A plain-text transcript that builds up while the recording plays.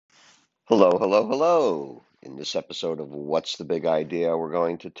Hello, hello, hello. In this episode of What's the Big Idea, we're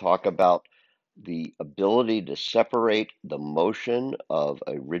going to talk about the ability to separate the motion of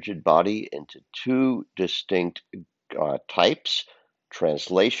a rigid body into two distinct types,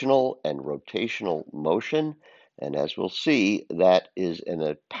 translational and rotational motion. And as we'll see, that is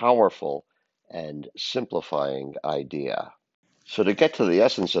a powerful and simplifying idea. So to get to the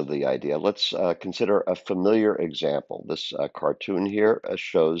essence of the idea, let's consider a familiar example. This cartoon here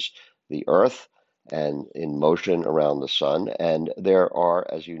shows the Earth and in motion around the sun. And there are,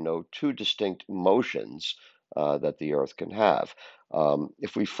 as you know, two distinct motions that the Earth can have.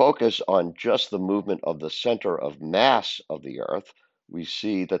 If we focus on just the movement of the center of mass of the Earth, we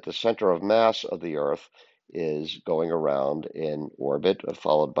see that the center of mass of the Earth is going around in orbit,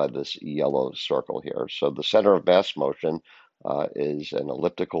 followed by this yellow circle here. So the center of mass motion is an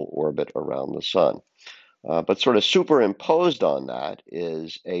elliptical orbit around the sun. But sort of superimposed on that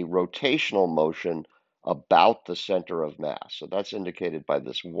is a rotational motion about the center of mass. So that's indicated by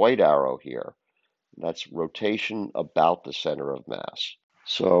this white arrow here. That's rotation about the center of mass.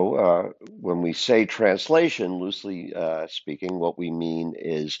 So when we say translation, loosely speaking, what we mean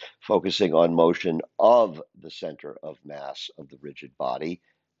is focusing on motion of the center of mass of the rigid body.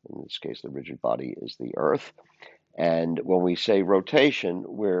 In this case, the rigid body is the Earth. And when we say rotation,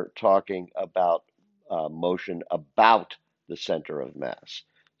 we're talking about motion about the center of mass.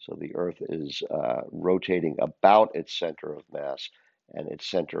 So the Earth is rotating about its center of mass, and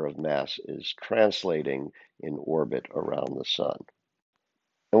its center of mass is translating in orbit around the sun.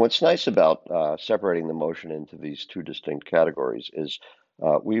 And what's nice about separating the motion into these two distinct categories is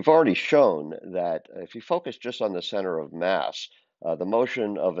we've already shown that if you focus just on the center of mass, the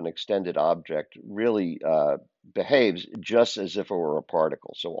motion of an extended object really behaves just as if it were a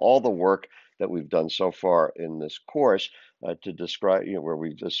particle. So all the work that we've done so far in this course to describe, where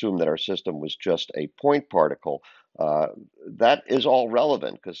we've assumed that our system was just a point particle, that is all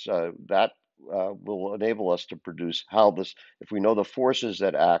relevant because that will enable us to produce how this, if we know the forces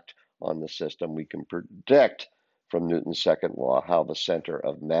that act on the system, we can predict from Newton's second law how the center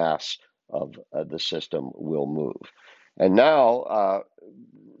of mass of the system will move. And now,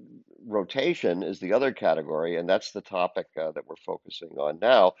 rotation is the other category, and that's the topic that we're focusing on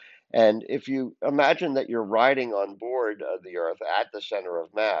now. And if you imagine that you're riding on board the Earth at the center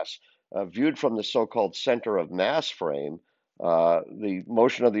of mass, viewed from the so-called center of mass frame, the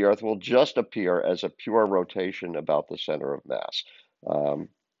motion of the Earth will just appear as a pure rotation about the center of mass. And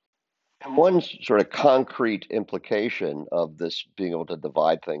one sort of concrete implication of this being able to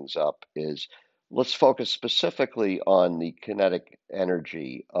divide things up is let's focus specifically on the kinetic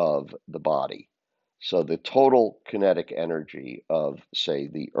energy of the body. So the total kinetic energy of, say,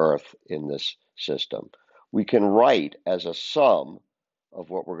 the Earth in this system, we can write as a sum of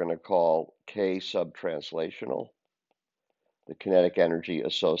what we're going to call K subtranslational, the kinetic energy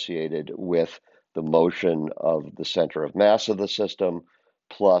associated with the motion of the center of mass of the system,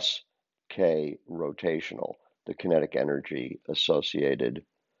 plus K rotational, the kinetic energy associated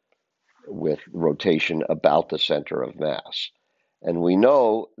with rotation about the center of mass. And we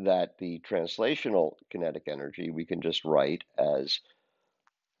know that the translational kinetic energy we can just write as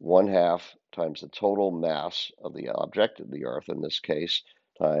 1/2 times the total mass of the object, the Earth in this case,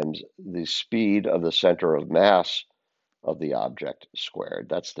 times the speed of the center of mass of the object squared.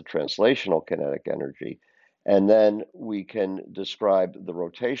 That's the translational kinetic energy. And then we can describe the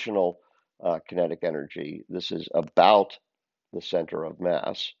rotational kinetic energy. This is about the center of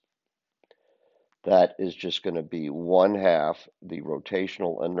mass. That is just going to be 1/2 the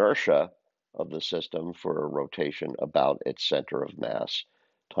rotational inertia of the system for a rotation about its center of mass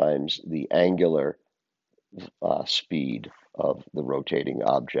times the angular speed of the rotating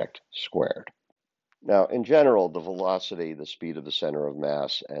object squared. Now, in general, the velocity, the speed of the center of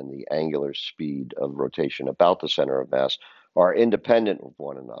mass, and the angular speed of rotation about the center of mass are independent of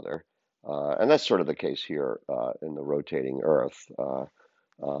one another. And that's sort of the case here in the rotating Earth.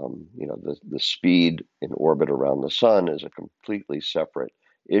 The speed in orbit around the sun is a completely separate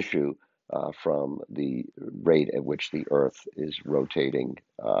issue from the rate at which the Earth is rotating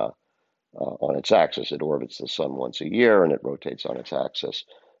on its axis. It orbits the sun once a year, and it rotates on its axis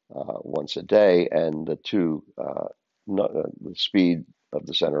once a day, and the speed of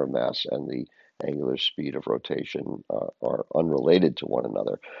the center of mass and the angular speed of rotation are unrelated to one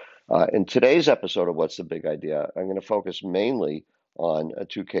another. In today's episode of What's the Big Idea, I'm going to focus mainly on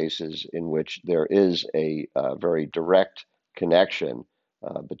two cases in which there is a very direct connection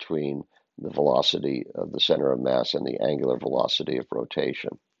between the velocity of the center of mass and the angular velocity of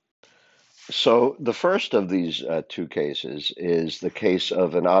rotation. So the first of these two cases is the case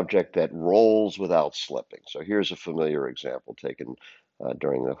of an object that rolls without slipping. So here's a familiar example taken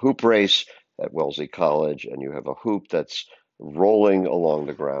during the hoop race at Wellesley College, and you have a hoop that's rolling along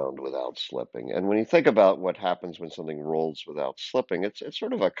the ground without slipping. And when you think about what happens when something rolls without slipping, it's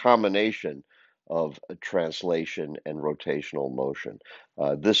sort of a combination of a translation and rotational motion.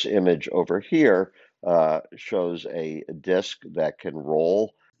 This image over here shows a disc that can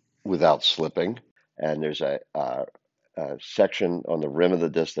roll without slipping. And there's a section on the rim of the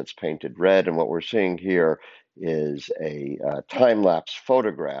disc that's painted red. And what we're seeing here is a time-lapse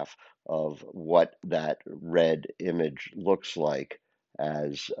photograph of what that red image looks like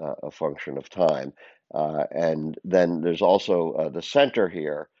as a function of time. And then there's also the center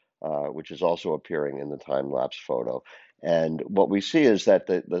here, which is also appearing in the time-lapse photo. And what we see is that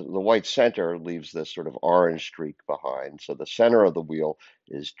the white center leaves this sort of orange streak behind. So the center of the wheel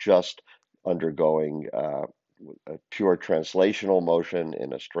is just undergoing a pure translational motion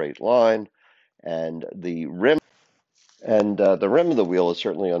in a straight line, and the rim of the wheel is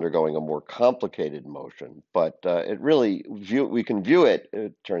certainly undergoing a more complicated motion. But we can view it.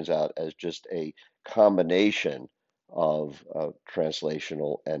 It turns out as just a combination of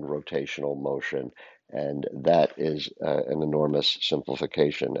translational and rotational motion, and that is an enormous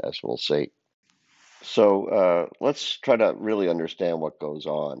simplification, as we'll see. So let's try to really understand what goes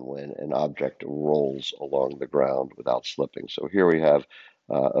on when an object rolls along the ground without slipping. So here we have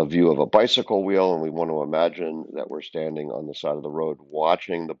a view of a bicycle wheel, and we want to imagine that we're standing on the side of the road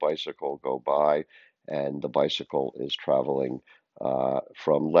watching the bicycle go by, and the bicycle is traveling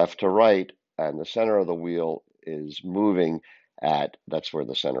from left to right, and the center of the wheel is moving that's where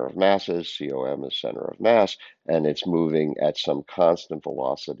the center of mass is, COM is center of mass, and it's moving at some constant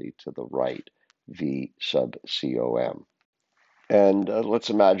velocity to the right. V sub COM. And let's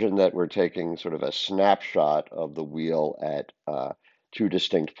imagine that we're taking sort of a snapshot of the wheel at two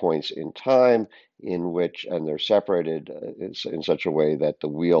distinct points in time and they're separated in such a way that the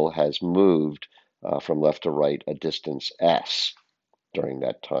wheel has moved from left to right a distance s during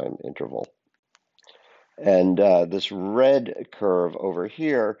that time interval. And this red curve over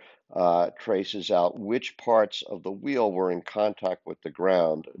here traces out which parts of the wheel were in contact with the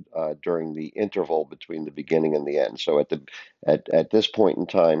ground during the interval between the beginning and the end. So at this point in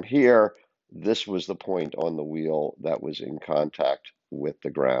time here, this was the point on the wheel that was in contact with the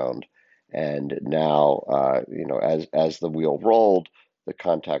ground. And now, as the wheel rolled, the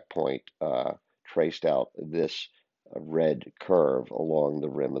contact point traced out this red curve along the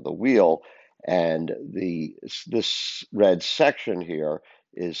rim of the wheel. And this red section here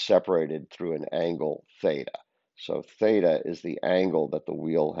is separated through an angle theta. So theta is the angle that the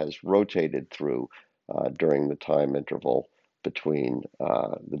wheel has rotated through during the time interval between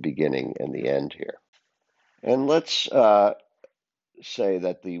the beginning and the end here. And let's say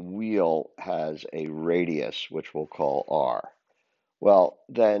that the wheel has a radius, which we'll call r. Well,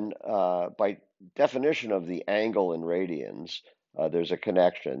 then, by definition of the angle in radians, there's a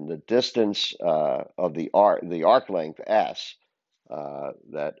connection. The distance of the arc length s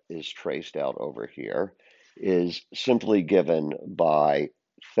that is traced out over here is simply given by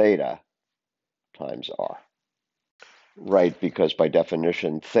theta times r. Right, because by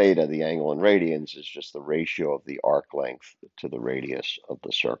definition, theta, the angle in radians, is just the ratio of the arc length to the radius of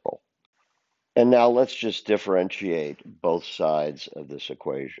the circle. And now let's just differentiate both sides of this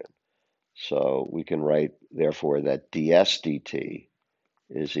equation. So we can write, therefore, that ds dt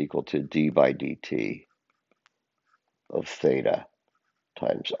is equal to d by dt of theta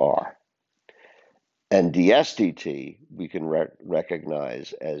times r. And ds dt we can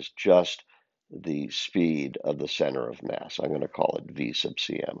recognize as just the speed of the center of mass. I'm going to call it v sub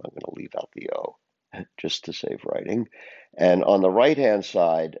cm. I'm going to leave out the o just to save writing. And on the right-hand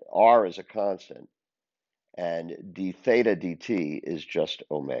side, r is a constant, and d theta dt is just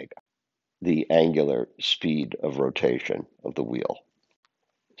omega, the angular speed of rotation of the wheel.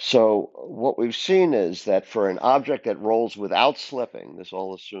 So what we've seen is that for an object that rolls without slipping, this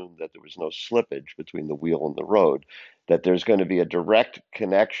all assumed that there was no slippage between the wheel and the road, that there's going to be a direct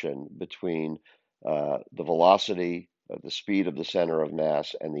connection between the velocity, the speed of the center of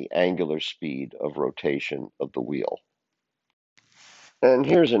mass, and the angular speed of rotation of the wheel. And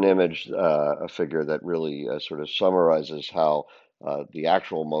here's an image, a figure that really sort of summarizes how the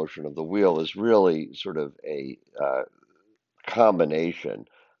actual motion of the wheel is really sort of a combination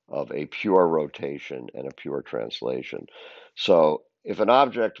of a pure rotation and a pure translation. So if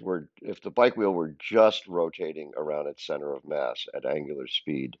the bike wheel were just rotating around its center of mass at angular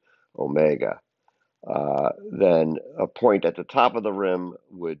speed omega, then a point at the top of the rim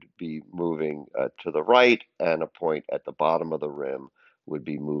would be moving to the right, and a point at the bottom of the rim would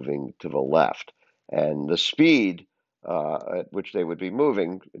be moving to the left. And the speed at which they would be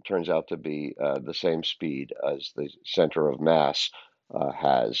moving, it turns out to be the same speed as the center of mass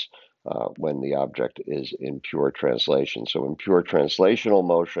has when the object is in pure translation. So in pure translational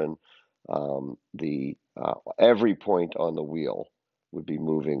motion, the every point on the wheel would be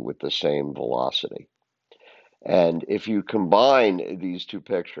moving with the same velocity. And if you combine these two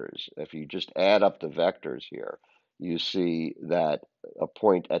pictures, if you just add up the vectors here, you see that a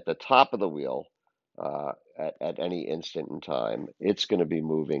point at the top of the wheel at any instant in time, it's going to be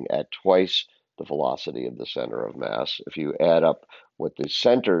moving at twice the velocity of the center of mass. If you add up what the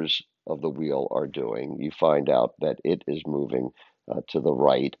centers of the wheel are doing, you find out that it is moving to the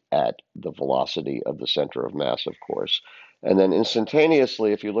right at the velocity of the center of mass, of course. And then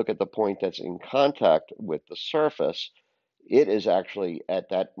instantaneously, if you look at the point that's in contact with the surface, it is actually at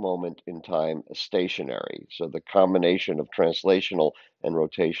that moment in time stationary. So the combination of translational and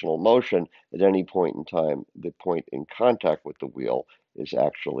rotational motion at any point in time, the point in contact with the wheel is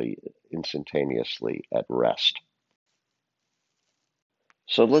actually instantaneously at rest.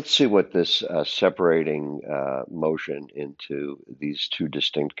 So let's see what this separating motion into these two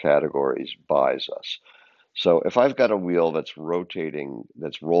distinct categories buys us. So if I've got a wheel that's rotating,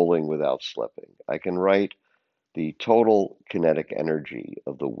 that's rolling without slipping, I can write the total kinetic energy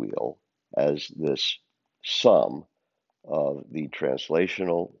of the wheel as this sum of the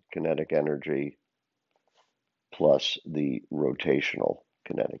translational kinetic energy plus the rotational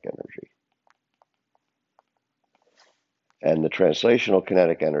kinetic energy. And the translational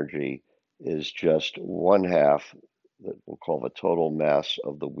kinetic energy is just 1/2, that we'll call the total mass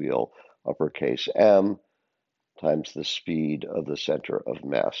of the wheel, uppercase M, times the speed of the center of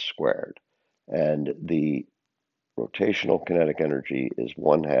mass squared. And the rotational kinetic energy is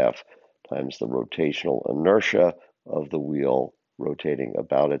 1/2 times the rotational inertia of the wheel rotating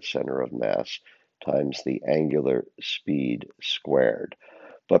about its center of mass times the angular speed squared.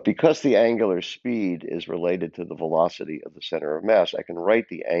 But because the angular speed is related to the velocity of the center of mass, I can write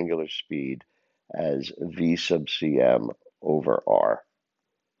the angular speed as v sub cm over r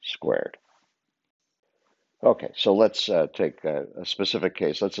squared. Okay, so let's take a specific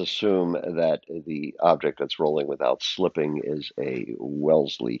case. Let's assume that the object that's rolling without slipping is a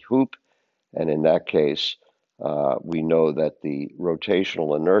Wellesley hoop. And in that case, we know that the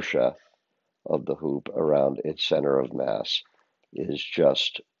rotational inertia of the hoop around its center of mass is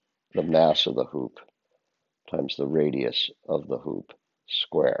just the mass of the hoop times the radius of the hoop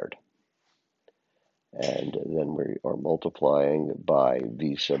squared. And then we are multiplying by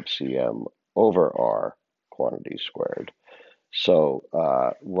v sub cm over r quantity squared. So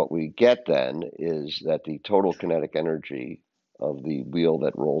what we get then is that the total kinetic energy of the wheel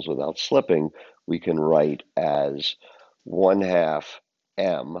that rolls without slipping, we can write as 1/2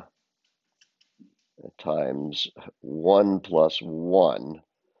 m times 1 plus 1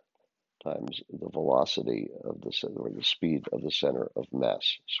 times the velocity of the or the speed of the center of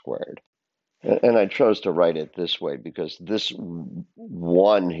mass squared. And I chose to write it this way because this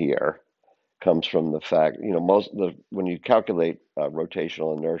 1 here comes from the fact, when you calculate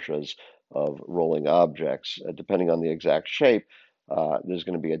rotational inertias of rolling objects, depending on the exact shape, there's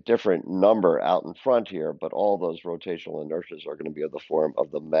going to be a different number out in front here, but all those rotational inertias are going to be of the form of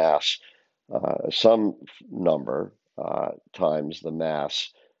the mass, some number times the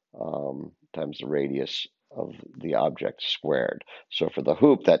mass times the radius of the object squared. So for the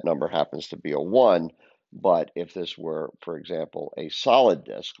hoop, that number happens to be a 1. But if this were, for example, a solid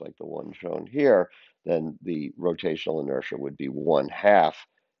disk, like the one shown here, then the rotational inertia would be 1/2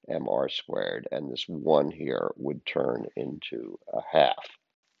 mr squared, and this 1 here would turn into a half.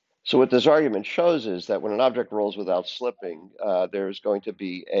 So what this argument shows is that when an object rolls without slipping, there's going to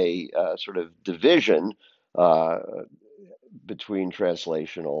be a sort of division uh, between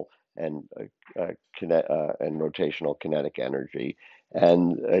translational and and rotational kinetic energy.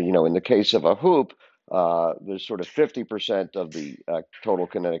 And in the case of a hoop, there's sort of 50% of the total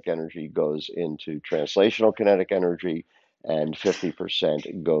kinetic energy goes into translational kinetic energy, and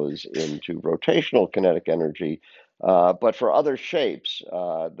 50% goes into rotational kinetic energy. But for other shapes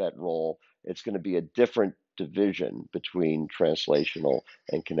that roll, it's going to be a different division between translational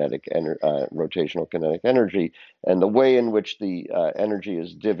and rotational kinetic energy. And the way in which the energy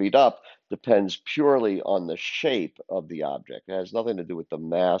is divvied up depends purely on the shape of the object. It has nothing to do with the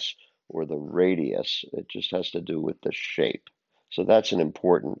mass or the radius. It just has to do with the shape. So that's an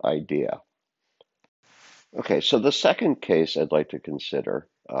important idea. Okay, so the second case I'd like to consider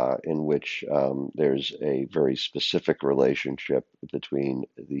in which there's a very specific relationship between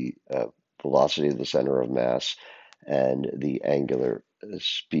the velocity of the center of mass and the angular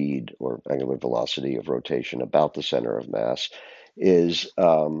speed or angular velocity of rotation about the center of mass, is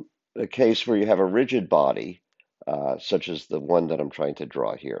a case where you have a rigid body, such as the one that I'm trying to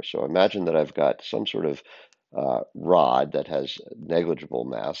draw here. So imagine that I've got some sort of rod that has negligible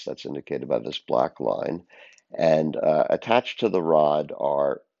mass, that's indicated by this black line, and attached to the rod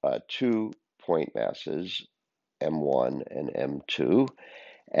are two point masses, M1 and M2.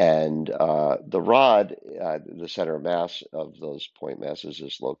 And the rod, the center of mass of those point masses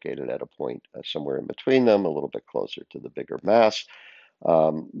is located at a point somewhere in between them, a little bit closer to the bigger mass.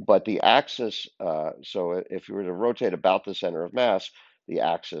 But the axis, so if you were to rotate about the center of mass, the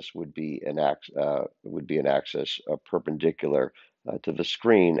axis would be an axis perpendicular to the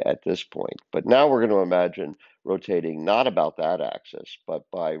screen at this point. But now we're going to imagine rotating not about that axis,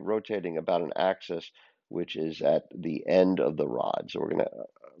 but by rotating about an axis which is at the end of the rod. So we're going to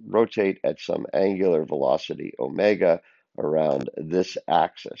rotate at some angular velocity omega around this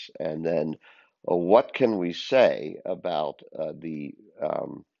axis, and then what can we say about the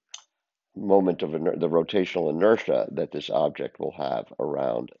moment of the rotational inertia that this object will have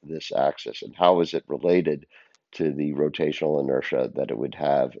around this axis, and how is it related to the rotational inertia that it would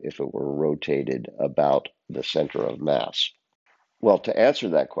have if it were rotated about the center of mass? Well, to answer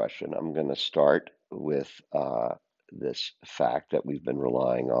that question, I'm going to start with this fact that we've been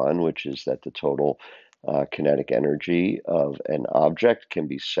relying on, which is that the total kinetic energy of an object can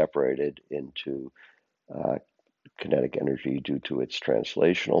be separated into uh, kinetic energy due to its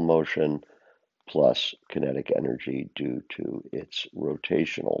translational motion plus kinetic energy due to its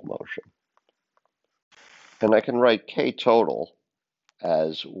rotational motion. And I can write K total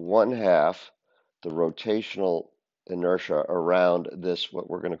as 1/2 the rotational inertia around this, what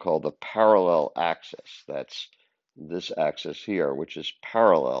we're going to call the parallel axis. That's this axis here, which is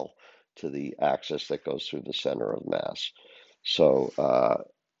parallel to the axis that goes through the center of mass. So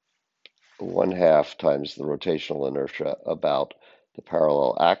 1/2 times the rotational inertia about the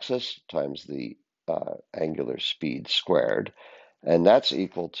parallel axis times the angular speed squared. And that's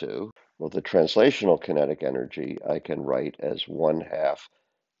equal to, well, the translational kinetic energy I can write as 1/2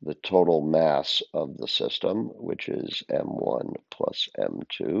 the total mass of the system, which is m1 plus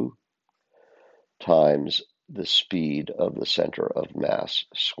m2, times the speed of the center of mass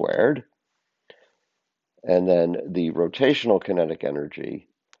squared. And then the rotational kinetic energy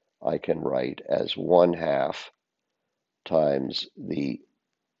I can write as 1/2 times the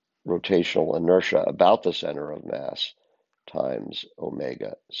rotational inertia about the center of mass times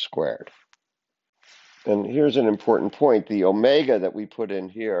omega squared. And here's an important point. The omega that we put in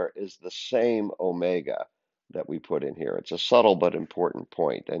here is the same omega that we put in here. It's a subtle but important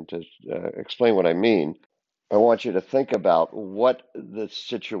point. And to explain what I mean, I want you to think about what the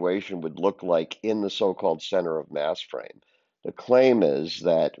situation would look like in the so-called center of mass frame. The claim is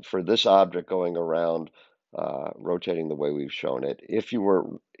that for this object going around, rotating the way we've shown it, if you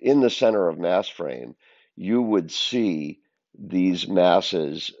were in the center of mass frame, you would see these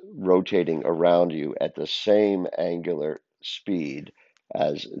masses rotating around you at the same angular speed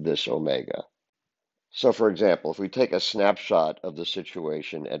as this omega. So, for example, if we take a snapshot of the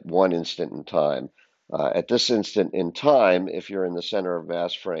situation at one instant in time, at this instant in time, if you're in the center of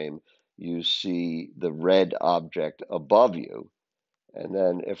mass frame, you see the red object above you. And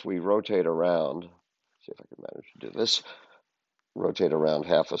then if we rotate around, see if I can manage to do this, rotate around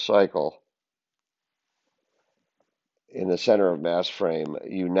half a cycle, in the center of mass frame,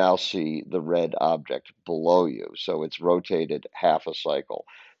 you now see the red object below you. So it's rotated half a cycle.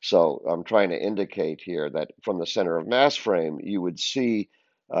 So I'm trying to indicate here that from the center of mass frame, you would see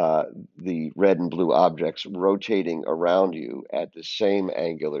the red and blue objects rotating around you at the same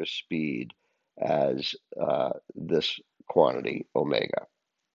angular speed as this quantity, omega.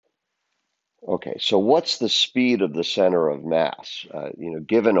 Okay, so what's the speed of the center of mass?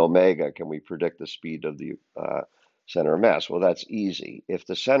 Given omega, can we predict the speed of the center of mass? Well, that's easy. If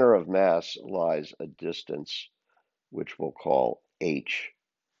the center of mass lies a distance, which we'll call h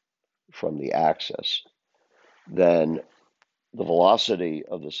from the axis, then the velocity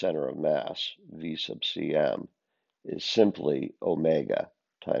of the center of mass, v sub cm, is simply omega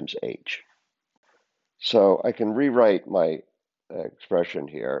times h. So I can rewrite my expression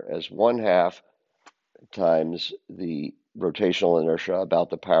here as 1/2 times the rotational inertia about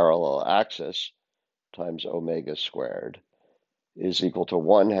the parallel axis times omega squared is equal to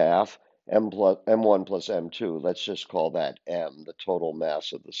 1/2 m1 plus m2. Let's just call that m, the total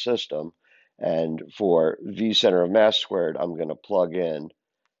mass of the system. And for v center of mass squared, I'm going to plug in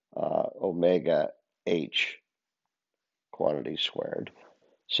omega h quantity squared.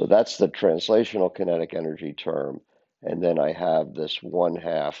 So that's the translational kinetic energy term. And then I have this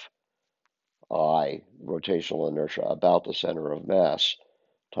 1/2 I rotational inertia about the center of mass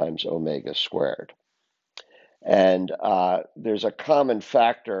times omega squared. And there's a common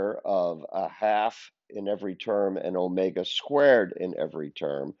factor of a half in every term and omega squared in every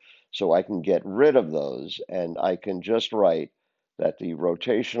term. So I can get rid of those and I can just write that the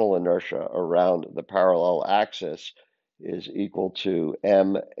rotational inertia around the parallel axis is equal to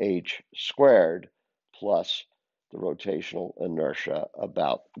mh squared plus the rotational inertia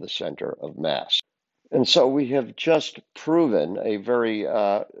about the center of mass. And so we have just proven a very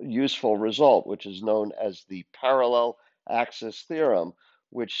useful result, which is known as the parallel axis theorem,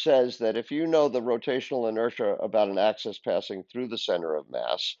 which says that if you know the rotational inertia about an axis passing through the center of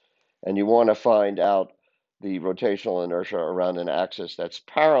mass, and you want to find out the rotational inertia around an axis that's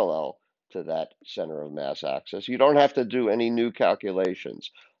parallel to that center of mass axis, you don't have to do any new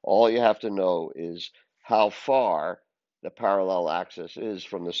calculations. All you have to know is how far the parallel axis is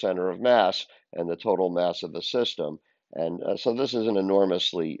from the center of mass and the total mass of the system. And so this is an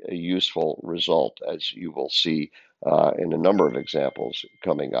enormously useful result, as you will see in a number of examples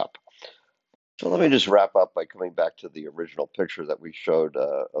coming up. So let me just wrap up by coming back to the original picture that we showed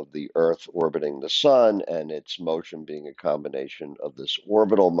of the Earth orbiting the Sun and its motion being a combination of this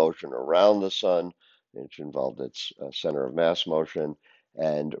orbital motion around the Sun, which involved its center of mass motion,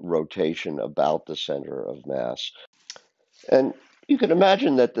 and rotation about the center of mass. And you can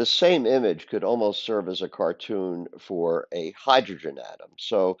imagine that the same image could almost serve as a cartoon for a hydrogen atom.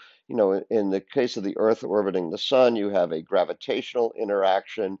 So, in the case of the Earth orbiting the Sun, you have a gravitational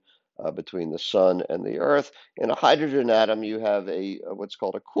interaction between the Sun and the Earth. In a hydrogen atom, you have a what's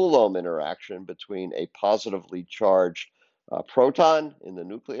called a Coulomb interaction between a positively charged proton in the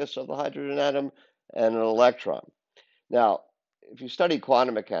nucleus of the hydrogen atom and an electron. Now, if you study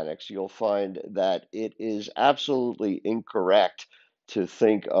quantum mechanics, you'll find that it is absolutely incorrect to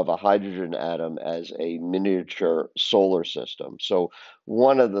think of a hydrogen atom as a miniature solar system. So,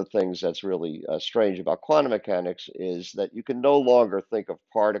 one of the things that's really strange about quantum mechanics is that you can no longer think of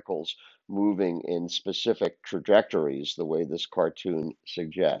particles moving in specific trajectories the way this cartoon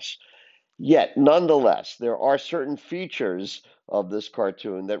suggests. Yet, nonetheless, there are certain features of this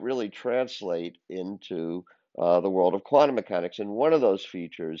cartoon that really translate into the world of quantum mechanics. And one of those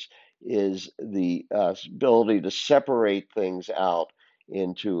features is the ability to separate things out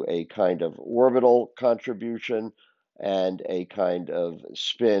into a kind of orbital contribution and a kind of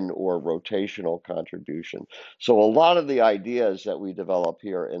spin or rotational contribution. So, a lot of the ideas that we develop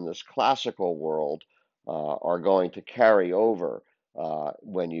here in this classical world are going to carry over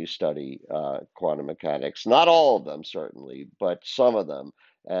when you study quantum mechanics. Not all of them, certainly, but some of them.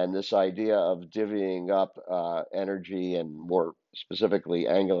 And this idea of divvying up energy and more specifically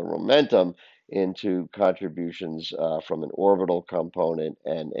angular momentum into contributions from an orbital component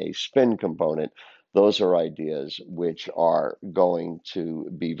and a spin component, those are ideas which are going to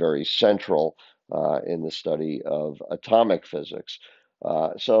be very central in the study of atomic physics.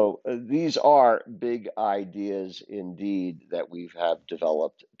 So these are big ideas indeed that we have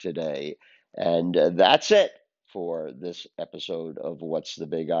developed today. And that's it for this episode of What's the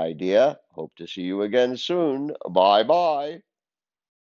Big Idea? Hope to see you again soon. Bye bye.